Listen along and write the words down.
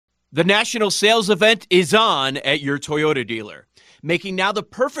The national sales event is on at your Toyota dealer, making now the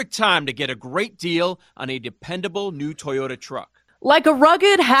perfect time to get a great deal on a dependable new Toyota truck. Like a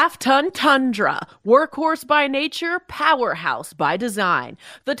rugged half-ton Tundra, workhorse by nature, powerhouse by design.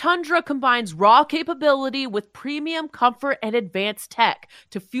 The Tundra combines raw capability with premium comfort and advanced tech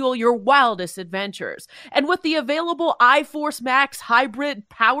to fuel your wildest adventures. And with the available iForce Max hybrid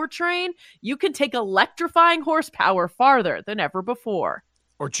powertrain, you can take electrifying horsepower farther than ever before.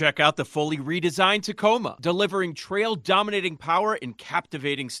 Or check out the fully redesigned Tacoma, delivering trail-dominating power in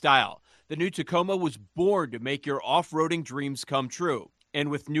captivating style. The new Tacoma was born to make your off-roading dreams come true.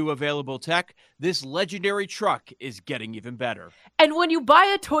 And with new available tech, this legendary truck is getting even better. And when you buy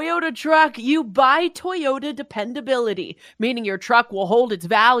a Toyota truck, you buy Toyota dependability, meaning your truck will hold its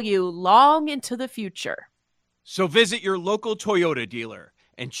value long into the future. So visit your local Toyota dealer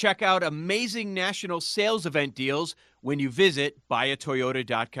and check out amazing national sales event deals when you visit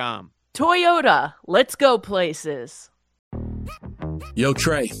buyatoyota.com. Toyota, let's go places. Yo,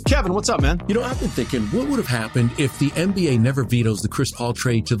 Trey. Kevin, what's up, man? You know, I've been thinking, what would have happened if the NBA never vetoes the Chris Paul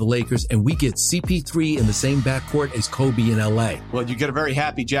trade to the Lakers and we get CP3 in the same backcourt as Kobe in LA? Well, you get a very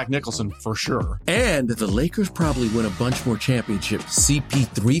happy Jack Nicholson for sure. And the Lakers probably win a bunch more championships.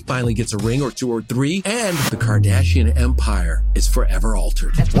 CP3 finally gets a ring or two or three, and the Kardashian empire is forever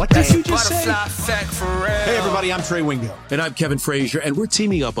altered. What did you just say? Hey, everybody, I'm Trey Wingo. And I'm Kevin Frazier, and we're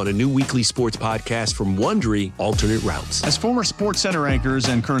teaming up on a new weekly sports podcast from Wondery, Alternate Routes. As former Sports Center anchors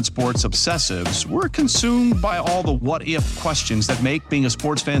and current sports obsessives, we're consumed by all the what-if questions that make being a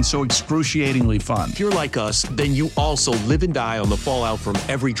sports fan so excruciatingly fun. If you're like us, then you also live and die on the fallout from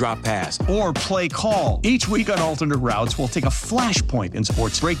every drop pass. Or play call. Each week on Alternate Routes, we'll take a flashpoint in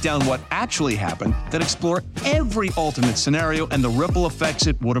sports, break down what actually happened, then explore every alternate scenario and the ripple effects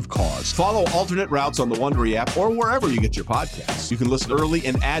it would have caused. Follow Alternate Routes on the Wondery app or wherever you get your podcasts. You can listen early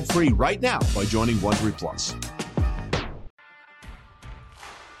and ad-free right now by joining Wondery Plus.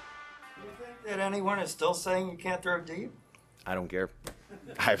 That anyone is still saying you can't throw deep? I don't care.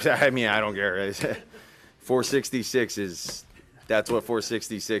 I mean, I don't care. 466 is, that's what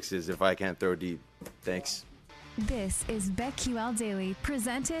 466 is if I can't throw deep. Thanks. This is BetQL Daily,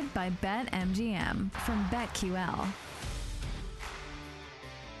 presented by BetMGM from BetQL.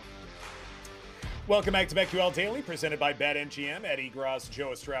 Welcome back to BetQL Daily, presented by BetMGM. Eddie Gross, Joe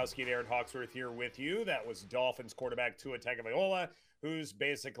Ostrowski, and Aaron Hawksworth here with you. That was Dolphins quarterback Tua Tagovailoa, who's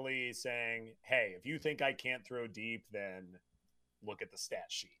basically saying, hey, if you think I can't throw deep, then look at the stat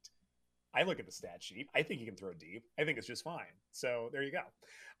sheet. I look at the stat sheet. I think he can throw deep. I think it's just fine. So there you go.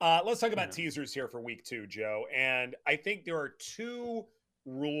 Let's talk about teasers here for week 2, Joe. And I think there are 2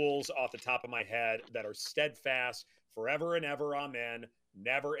 rules off the top of my head that are steadfast, forever and ever, amen.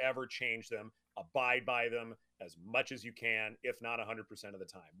 Never, ever change them. Abide by them as much as you can, if not 100% of the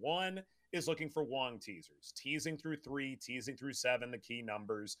time. One is looking for Wong teasers. Teasing through 3, teasing through 7, the key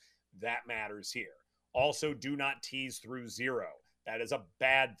numbers. That matters here. Also, do not tease through 0. That is a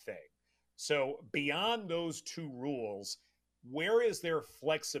bad thing. So beyond those 2 rules, where is there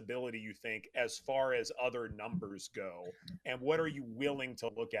flexibility, you think, as far as other numbers go? And what are you willing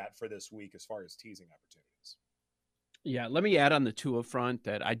to look at for this week as far as teasing opportunities? Yeah, let me add on the Tua front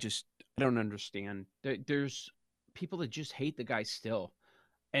that I don't understand. There's people that just hate the guy still.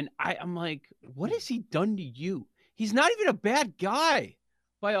 And I'm like, what has he done to you? He's not even a bad guy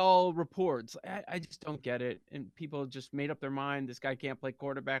by all reports. I just don't get it. And people just made up their mind. This guy can't play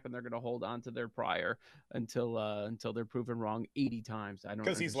quarterback, and they're going to hold on to their prior until they're proven wrong 80 times. I don't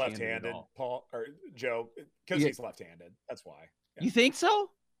because he's left-handed, Paul or Joe. Because he's left-handed. That's why. Yeah. You think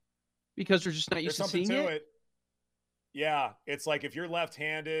so? Because they're just not used to seeing it. Yeah, it's like if you're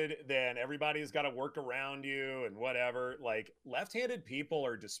left-handed, then everybody's got to work around you and whatever. Like, left-handed people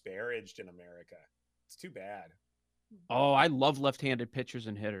are disparaged in America. It's too bad. Oh, I love left-handed pitchers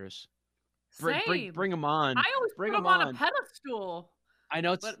and hitters. Bring them on. I always put them on a pedestal. I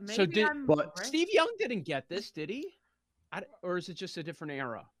know. But Steve Young didn't get this, did he? Or is it just a different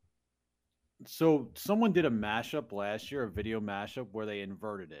era? So someone did a mashup last year, a video mashup, where they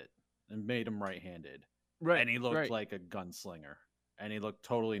inverted it and made him right-handed. Right. And he looked like a gunslinger. And he looked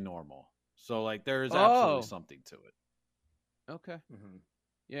totally normal. So, like, there is absolutely something to it. Okay. Mm-hmm.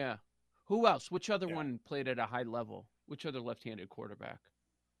 Yeah. Who else? Which other one played at a high level? Which other left-handed quarterback?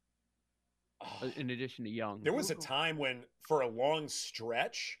 In addition to Young. There was a time when, for a long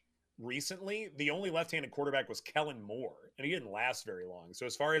stretch, recently, the only left-handed quarterback was Kellen Moore. And he didn't last very long. So,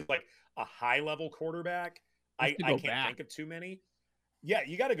 as far as, like, a high-level quarterback, I can't think of too many. Yeah,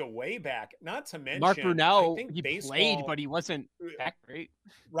 you got to go way back. Not to mention Mark Brunell, he played, but he wasn't that great.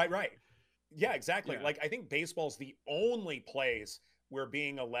 Right. Yeah, exactly. Yeah. Like, I think baseball's the only place where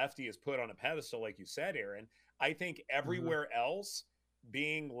being a lefty is put on a pedestal, like you said, Aaron. I think everywhere else,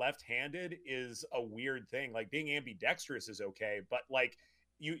 being left-handed is a weird thing. Like being ambidextrous is okay, but like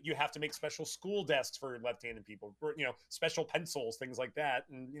you have to make special school desks for left-handed people, or, special pencils, things like that.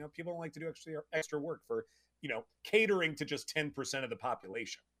 And, people don't like to do extra work for, catering to just 10% of the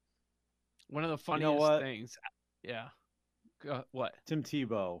population. One of the funniest things. Yeah. What? Tim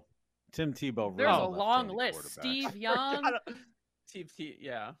Tebow. There's really a long list. Steve Young.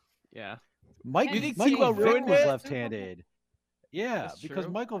 Yeah. Michael Vick was left-handed. Yeah, That's because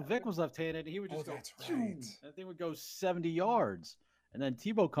true. Michael Vick was left-handed. He would just go, that's right. that thing would go 70 yards. And then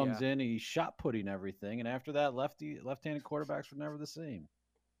Tebow comes in and he's shot putting everything. And after that, left-handed quarterbacks were never the same.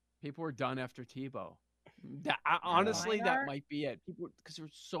 People were done after Tebow. Honestly, that might be it. People, because there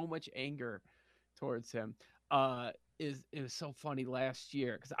was so much anger towards him. It was so funny last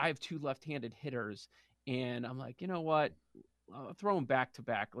year because I have 2 left-handed hitters, and I'm like, you know what? I'll throw them back to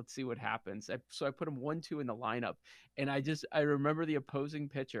back. Let's see what happens. So I put them 1-2 in the lineup, and I remember the opposing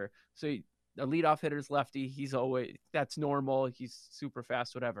pitcher. So the leadoff hitter's lefty. That's normal. He's super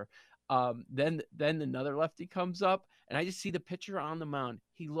fast, whatever. Then another lefty comes up, and I just see the pitcher on the mound.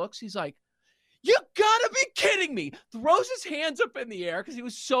 He looks. He's like, "You gotta be kidding me!" Throws his hands up in the air because he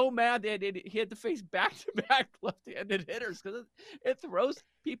was so mad that he had to face back-to-back left-handed hitters because it throws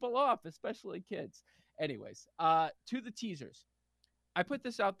people off, especially kids. Anyways, to the teasers. I put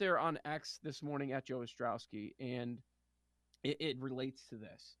this out there on X this morning at Joe Ostrowski, and it relates to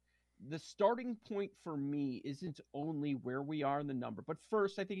this. The starting point for me isn't only where we are in the number, but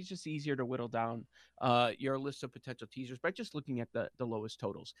first, I think it's just easier to whittle down your list of potential teasers by just looking at the lowest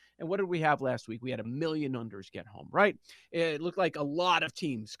totals. And what did we have last week? We had 1 million unders get home, right? It looked like a lot of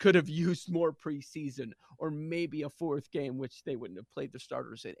teams could have used more preseason or maybe a 4th game, which they wouldn't have played the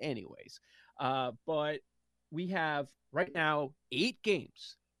starters in anyways. But we have right now 8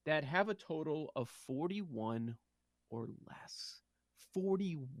 games that have a total of 41 or less.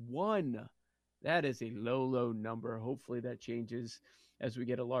 41. That is a low number. Hopefully that changes as we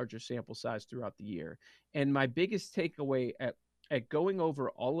get a larger sample size throughout the year. And my biggest takeaway at going over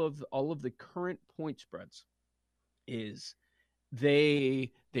all of the current point spreads is they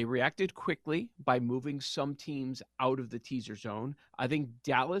reacted quickly by moving some teams out of the teaser zone. I think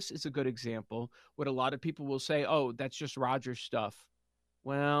Dallas is a good example. What a lot of people will say, "Oh, that's just Rodgers stuff."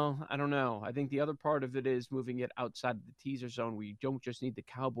 Well, I don't know. I think the other part of it is moving it outside of the teaser zone where you don't just need the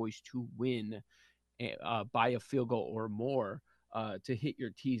Cowboys to win by a field goal or more to hit your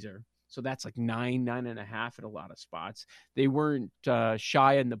teaser. So that's like 9.5 in a lot of spots. They weren't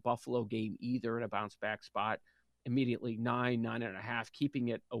shy in the Buffalo game either in a bounce back spot. Immediately 9.5, keeping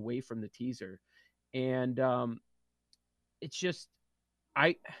it away from the teaser. And it's just,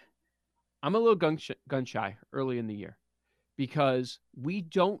 I'm a little gun shy early in the year, because we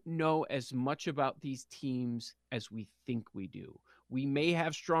don't know as much about these teams as we think we do. We may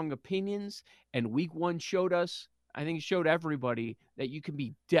have strong opinions, and week 1 showed us, I think it showed everybody, that you can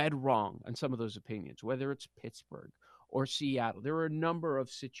be dead wrong on some of those opinions, whether it's Pittsburgh or Seattle. There are a number of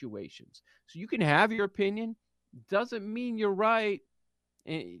situations. So you can have your opinion. Doesn't mean you're right.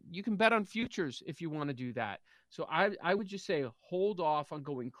 You can bet on futures if you want to do that. So I would just say hold off on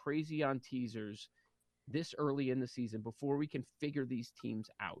going crazy on teasers this early in the season before we can figure these teams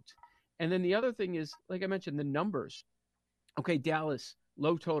out. And then the other thing is, like I mentioned, the numbers. Okay, Dallas,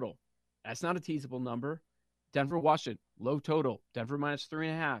 low total. That's not a teasable number. Denver, Washington, low total. Denver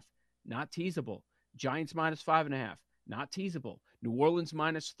 -3.5, not teasable. Giants -5.5, not teasable. New Orleans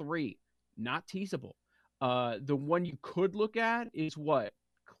 -3, not teasable. The one you could look at is what?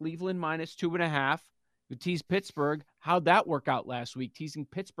 Cleveland -2.5. You tease Pittsburgh. How'd that work out last week? Teasing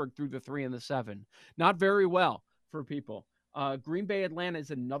Pittsburgh through the 3 and the 7. Not very well for people. Green Bay, Atlanta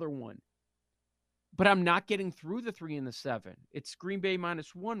is another one. But I'm not getting through the 3 and the 7. It's Green Bay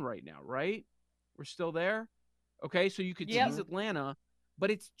 -1 right now, right? We're still there? Okay, so you could tease Atlanta, but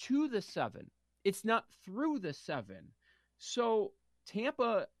it's to the 7. It's not through the 7. So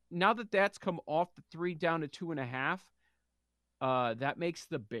Tampa, now that that's come off the 3 down to 2.5, that makes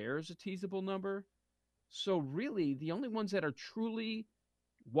the Bears a teasable number. So really, the only ones that are truly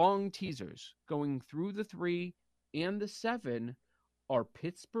long teasers going through the 3 and the 7 are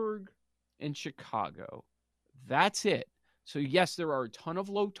Pittsburgh and Chicago. That's it. So yes, there are a ton of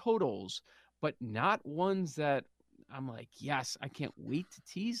low totals, but not ones that I'm like, yes, I can't wait to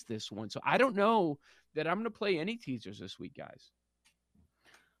tease this one. So I don't know that I'm going to play any teasers this week, guys.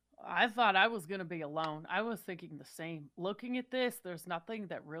 I thought I was going to be alone. I was thinking the same. Looking at this, there's nothing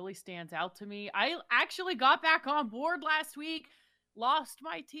that really stands out to me. I actually got back on board last week, lost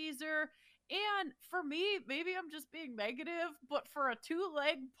my teaser, And for me, maybe I'm just being negative, but for a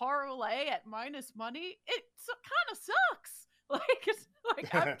 2-leg parlay at minus money, it kind of sucks.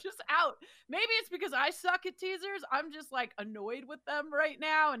 I'm just out. Maybe it's because I suck at teasers. I'm just like annoyed with them right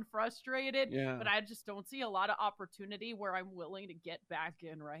now and frustrated. Yeah. But I just don't see a lot of opportunity where I'm willing to get back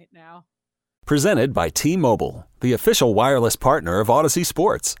in right now. Presented by T-Mobile, the official wireless partner of Odyssey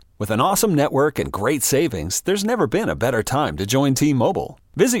Sports. With an awesome network and great savings, there's never been a better time to join T-Mobile.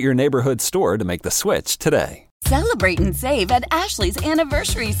 Visit your neighborhood store to make the switch today. Celebrate and save at Ashley's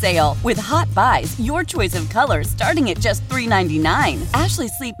Anniversary Sale. With Hot Buys, your choice of colors starting at just $3.99. Ashley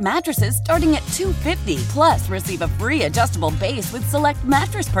Sleep mattresses starting at $2.50. Plus, receive a free adjustable base with select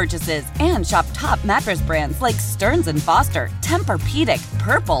mattress purchases. And shop top mattress brands like Stearns & Foster, Tempur-Pedic,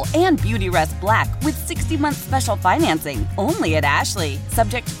 Purple, and Beautyrest Black with 60-month special financing. Only at Ashley.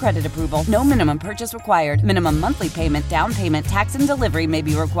 Subject to credit approval. No minimum purchase required. Minimum monthly payment, down payment, tax, and delivery may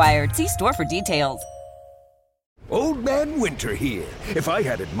be required. See store for details. Old Man Winter here. If I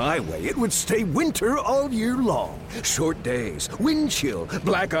had it my way, it would stay winter all year long. Short days, wind chill,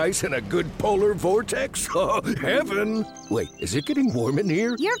 black ice, and a good polar vortex. Oh, heaven! Wait, is it getting warm in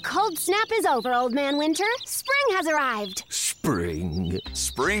here? Your cold snap is over, Old Man Winter. Spring has arrived. Spring.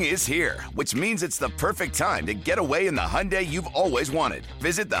 Spring is here, which means it's the perfect time to get away in the Hyundai you've always wanted.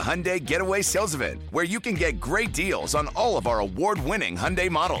 Visit the Hyundai Getaway Sales Event, where you can get great deals on all of our award-winning Hyundai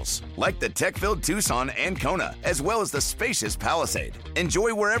models, like the tech-filled Tucson and Kona, as well as the spacious Palisade.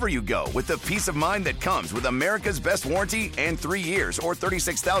 Enjoy wherever you go with the peace of mind that comes with America's best warranty and 3 years or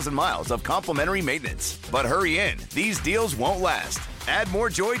 36,000 miles of complimentary maintenance. But hurry in, these deals won't last. Add more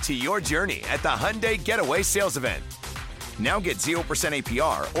joy to your journey at the Hyundai Getaway Sales Event. Now get 0%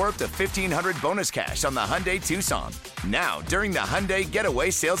 APR or up to $1,500 bonus cash on the Hyundai Tucson. Now, during the Hyundai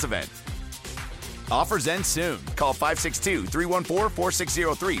Getaway Sales Event. Offers end soon. Call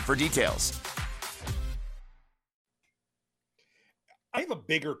 562-314-4603 for details. I have a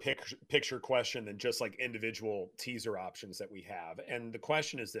bigger picture question than just like individual teaser options that we have. And the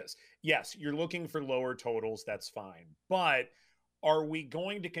question is this. Yes, you're looking for lower totals. That's fine. But are we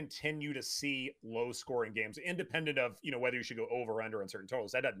going to continue to see low scoring games independent of, whether you should go over or under on certain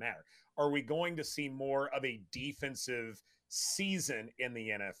totals? That doesn't matter. Are we going to see more of a defensive season in the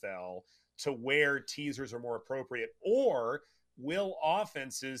NFL to where teasers are more appropriate? Or will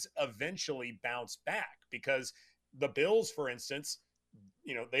offenses eventually bounce back? Because the Bills, for instance,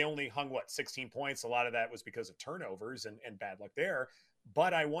 they only hung 16 points. A lot of that was because of turnovers and bad luck there.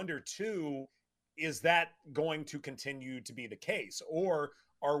 But I wonder too, is that going to continue to be the case? Or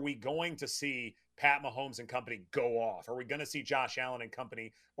are we going to see Pat Mahomes and company go off? Are we going to see Josh Allen and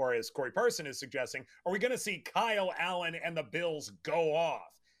company, or as Corey Parson is suggesting, are we going to see Kyle Allen and the Bills go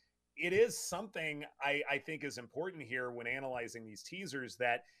off? It is something I think is important here when analyzing these teasers,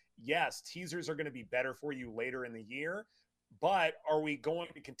 that yes, teasers are going to be better for you later in the year, but are we going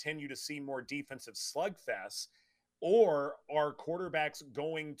to continue to see more defensive slugfests? Or are quarterbacks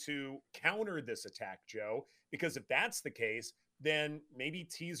going to counter this attack, Joe? Because if that's the case, then maybe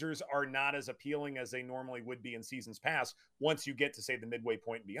teasers are not as appealing as they normally would be in seasons past once you get to, say, the midway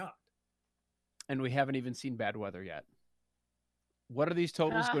point and beyond. And we haven't even seen bad weather yet. What are these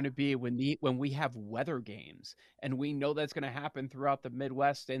totals going to be when we have weather games? And we know that's going to happen throughout the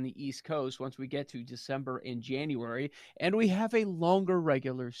Midwest and the East Coast once we get to December and January, and we have a longer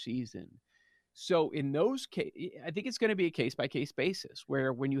regular season. So in those cases, I think it's going to be a case-by-case basis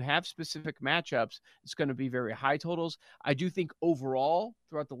where when you have specific matchups, it's going to be very high totals. I do think overall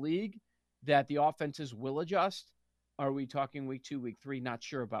throughout the league that the offenses will adjust. Are we talking week 2, week 3? Not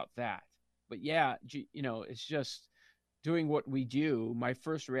sure about that. But yeah, it's just doing what we do. My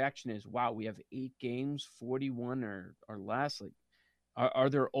first reaction is, wow, we have 8 games, 41 or less. Like, are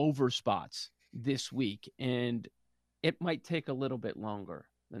there over spots this week? And it might take a little bit longer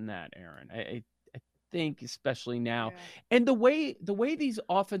than that, Aaron. I think especially now. Yeah. And the way these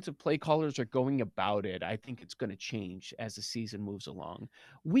offensive play callers are going about it, I think it's going to change as the season moves along.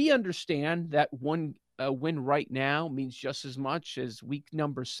 We understand that one win right now means just as much as week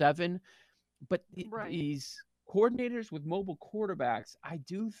number 7, but these coordinators with mobile quarterbacks, I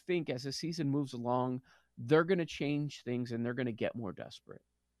do think as the season moves along, they're going to change things and they're going to get more desperate.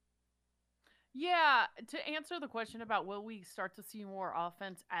 Yeah, to answer the question about will we start to see more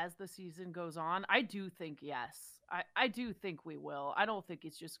offense as the season goes on, I do think yes. I do think we will. I don't think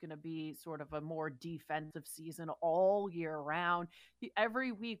it's just going to be sort of a more defensive season all year round.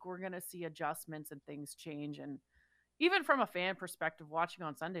 Every week we're going to see adjustments and things change. And even from a fan perspective, watching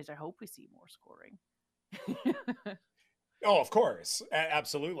on Sundays, I hope we see more scoring. Oh, of course.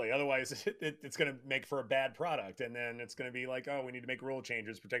 Absolutely. Otherwise, it's going to make for a bad product. And then it's going to be like, oh, we need to make rule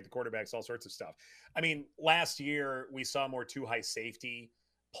changes, protect the quarterbacks, all sorts of stuff. I mean, last year, we saw more too high safety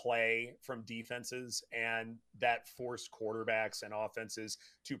play from defenses, and that forced quarterbacks and offenses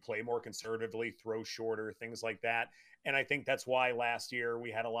to play more conservatively, throw shorter, things like that. And I think that's why last year we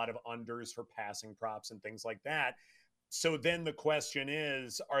had a lot of unders for passing props and things like that. So then the question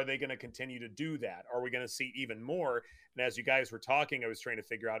is, are they going to continue to do that? Are we going to see even more? And as you guys were talking, I was trying to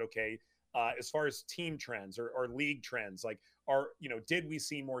figure out, okay, as far as team trends or league trends, like did we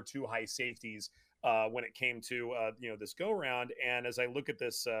see more too high safeties when it came to this go round? And as I look at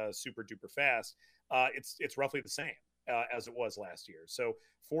this super duper fast, it's roughly the same as it was last year. So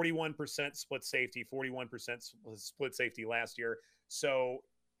 41% split safety, 41% split safety last year. So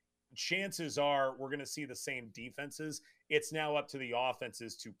chances are we're going to see the same defenses. It's now up to the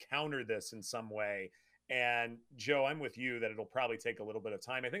offenses to counter this in some way. And Joe, I'm with you that it'll probably take a little bit of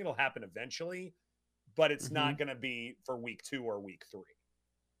time. I think it'll happen eventually, but it's not going to be for week 2 or week 3.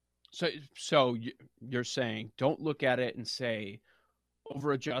 So you're saying don't look at it and say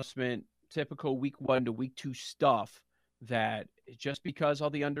over adjustment, typical week 1 to week 2 stuff, that just because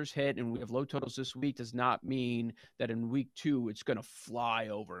all the unders hit and we have low totals this week does not mean that in week 2 it's going to fly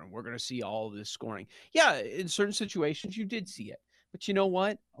over and we're going to see all of this scoring. Yeah, in certain situations you did see it. But you know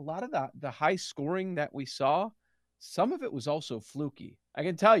what? A lot of the high scoring that we saw, some of it was also fluky. I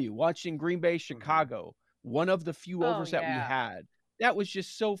can tell you, watching Green Bay, Chicago, one of the few overs that we had, that was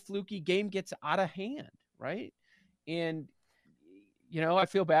just so fluky. Game gets out of hand, right? And I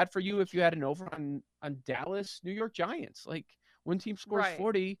feel bad for you if you had an over on Dallas, New York Giants. Like, one team scores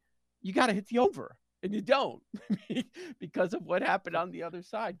 40, you got to hit the over, and you don't because of what happened on the other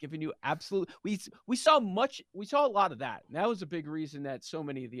side, giving you absolute. We saw a lot of that. And that was a big reason that so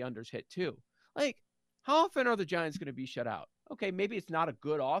many of the unders hit too. Like, how often are the Giants going to be shut out? Okay, maybe it's not a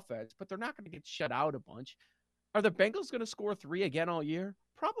good offense, but they're not going to get shut out a bunch. Are the Bengals going to score 3 again all year?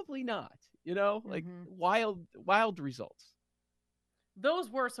 Probably not. Like wild results. Those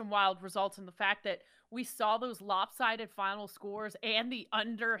were some wild results, and the fact that we saw those lopsided final scores and the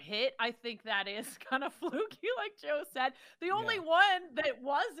under hit, I think that is kind of fluky, like Joe said. The only one that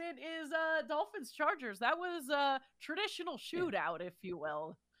wasn't is Dolphins Chargers. That was a traditional shootout, if you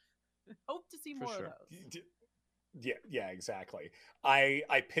will. Hope to see more of those. Yeah, exactly.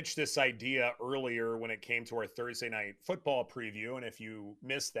 I pitched this idea earlier when it came to our Thursday night football preview. And if you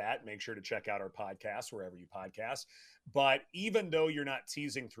missed that, make sure to check out our podcast, wherever you podcast. But even though you're not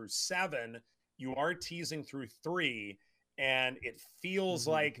teasing through 7, you are teasing through 3. And it feels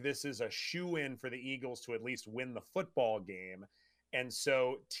like this is a shoe-in for the Eagles to at least win the football game. And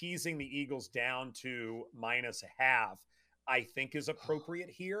so teasing the Eagles down to -0.5, I think is appropriate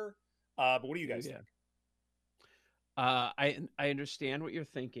here. But what do you guys think? I understand what you're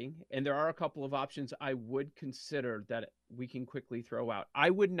thinking, and there are a couple of options I would consider that we can quickly throw out.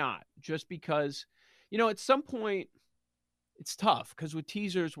 I would not, just because, at some point it's tough because with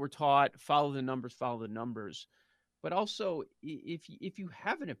teasers we're taught follow the numbers. But also, if you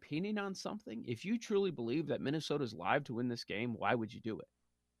have an opinion on something, if you truly believe that Minnesota's live to win this game, why would you do it?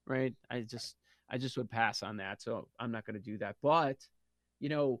 Right? I just would pass on that, so I'm not going to do that. But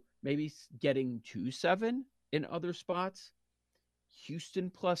maybe getting to 7 in other spots, Houston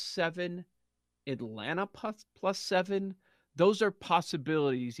 +7, Atlanta +7. Those are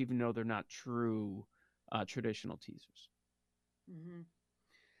possibilities, even though they're not true traditional teasers.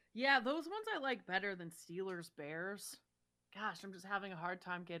 Yeah, those ones I like better than Steelers Bears. Gosh, I'm just having a hard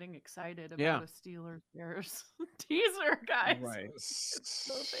time getting excited about a Steelers Bears teaser, guys. Right.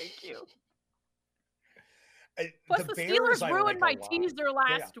 So thank you. Plus, the Steelers ruined my teaser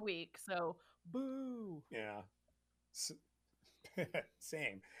last week, so boo. Yeah.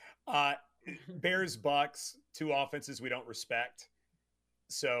 Same. Bears, Bucks, 2 offenses we don't respect.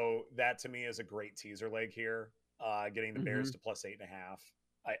 So that to me is a great teaser leg here. Getting the Bears to +8.5.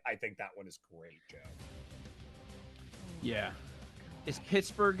 I think that one is great, Joe. Yeah. Is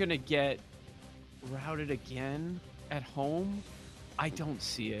Pittsburgh going to get routed again at home? I don't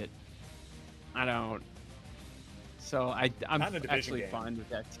see it. I don't. So I'm actually fine with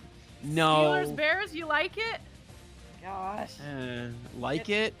that. No. Steelers Bears, you like it? Gosh. Like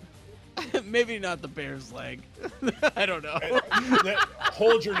it? Maybe not the Bears leg. I don't know.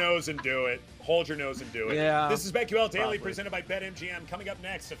 Hold your nose and do it. Hold your nose and do it. Yeah. This is BetQL Daily presented by BetMGM. Coming up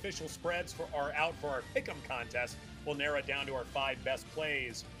next, official spreads are out for our Pick'em contest. We'll narrow it down to our 5 best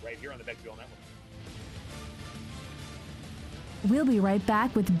plays right here on the BetQL Network. We'll be right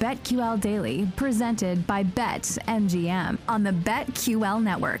back with BetQL Daily, presented by BetMGM on the BetQL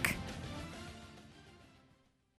Network.